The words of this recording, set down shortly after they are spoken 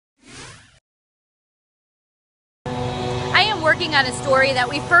working on a story that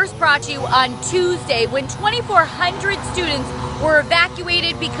we first brought you on Tuesday when 2,400 students were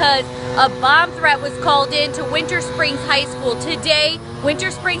evacuated because a bomb threat was called in to Winter Springs High School. Today,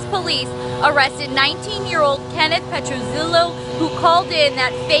 Winter Springs police arrested 19-year-old Kenneth Petruzillo, who called in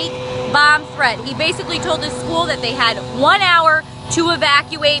that fake bomb threat. He basically told the school that they had 1 hour to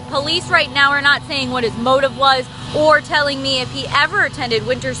evacuate. Police right now are not saying what his motive was or telling me if he ever attended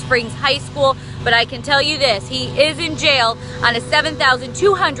Winter Springs High School, but I can tell you this, he is in jail on a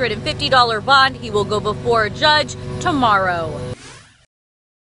 $7,250 bond. He will go before a judge tomorrow.